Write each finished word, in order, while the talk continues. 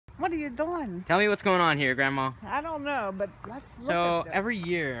What are you doing? Tell me what's going on here, Grandma. I don't know, but let's look So at this. every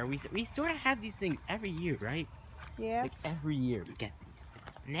year, we sort of have these things every year, right? Yes. Like every year we get these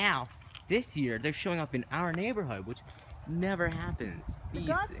things. Now, this year, they're showing up in our neighborhood, which never happens. The These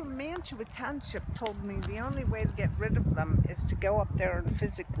guy things. from Mantua Township told me the only way to get rid of them is to go up there and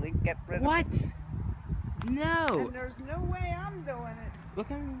physically get rid What? of them. No. And there's no way I'm doing it. Look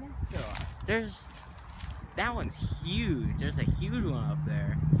how many next there are. There's... That one's huge. There's a huge one up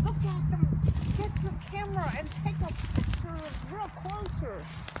there. Look at them. Get your camera and take a picture real closer.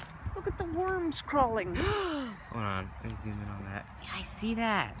 Look at the worms crawling. Hold on. Let me zoom in on that. Yeah, I see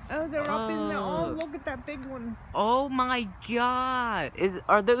that. Oh, they're up in there. Oh, look at that big one. Oh my god.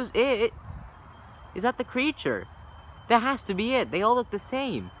 Are those it? Is that the creature? That has to be it. They all look the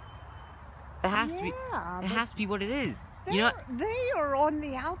same. That has to be. It has to be what it is. You know what? They are on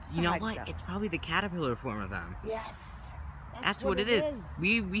the outside. You know what? Though. It's probably the caterpillar form of them. Yes. That's what it is.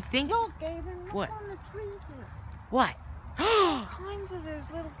 We think. Look, Aiden, look What? on the tree here. What? All kinds of those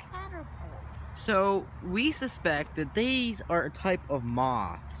little caterpillars. So we suspect that these are a type of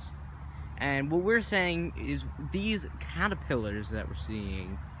moths, and what we're saying is these caterpillars that we're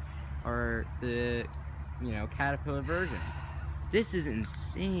seeing are the, caterpillar version. This is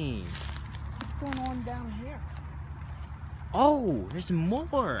insane. What's going on down here? Oh, there's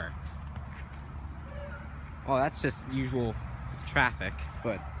more. Oh, that's just usual traffic,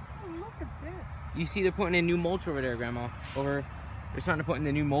 but Oh, look at this. you see they're putting in new mulch over there, Grandma. They're starting to put in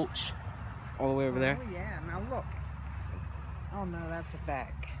the new mulch all the way over there. Oh yeah, now look. Oh no, that's a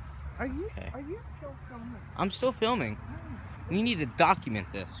bag. Are you Okay. still filming? I'm still filming. We need to document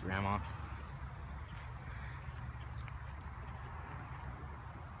this, Grandma.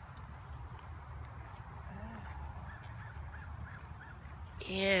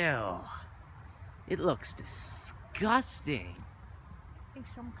 Ew. It looks disgusting. Hey,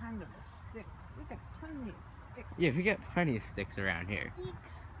 some kind of a stick. We got plenty of sticks. Yeah, we got plenty of sticks around here. Eeks.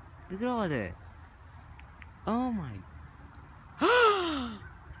 Look at all this. Oh my.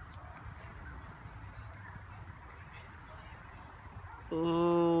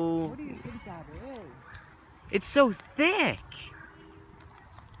 Oh. What do you think that is? It's so thick.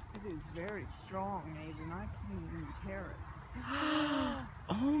 It is very strong, Aiden. I can't even tear it.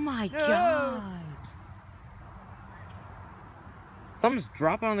 Oh my No. god. Something's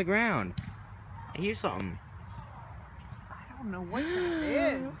dropping on the ground. I hear something. I don't know what that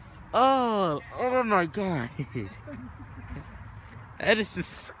is. Oh my god. That is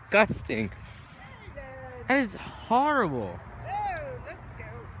disgusting. That is horrible. Oh, let's go.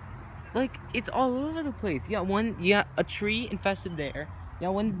 Like, it's all over the place. You got a tree infested there. You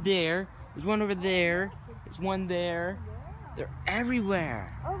got one there. There's one over there. There's one there. They're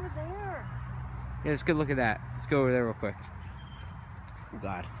everywhere. Over there. Yeah, let's go look at that. Let's go over there real quick. Oh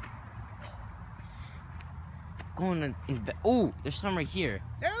god. Going in. Oh, there's some right here.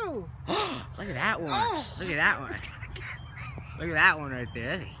 Oh. Look at that one. Oh. Look at that one. Look at that one right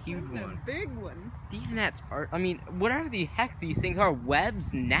there. That's a huge That's one. a big one. These nets are, I mean, whatever the heck these things are,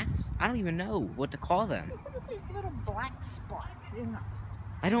 webs, nests, I don't even know what to call them. See, what are these little black spots in them?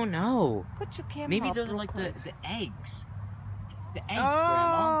 I don't know. Put your camera Maybe up those are real like close. the eggs. The eggs,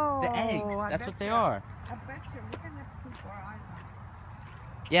 Grandma. The eggs. I That's what they betcha. are. I bet you we're gonna have to keep our eyes on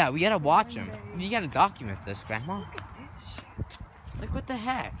it. Yeah, we gotta watch them. Monday. You gotta document this, Grandma. Look at this shit. Like, what the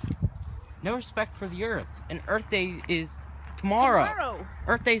heck? No respect for the earth. And Earth Day is tomorrow.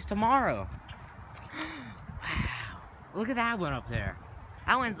 Earth Day's tomorrow. Wow. Look at that one up there.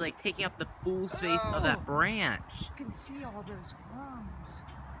 That one's like taking up the full space of that branch. You can see all those worms.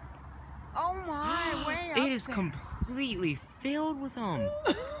 Oh my, way up It is there. completely filled with them.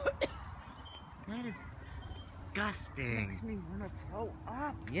 That is disgusting. Makes me want to throw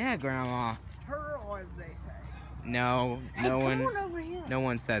up. Yeah, Grandma. Hurl, as they say. No, Hey, no come one, on over here. no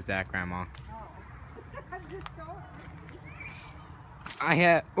one says that, Grandma. Oh. I just saw it. I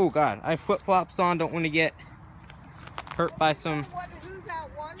have, oh God, I have flip-flops on. Don't want to get hurt by some Who that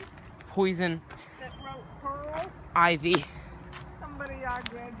was poison that wrote Pearl? ivy. Somebody I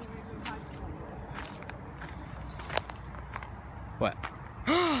graduated high school with. What?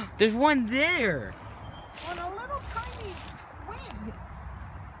 There's one there. On a little tiny twig.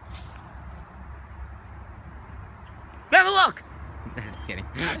 Have a look. Just kidding.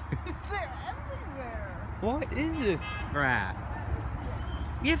 They're everywhere. What is this crap?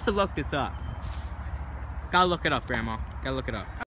 You have to look this up. Gotta look it up, Grandma. Gotta look it up.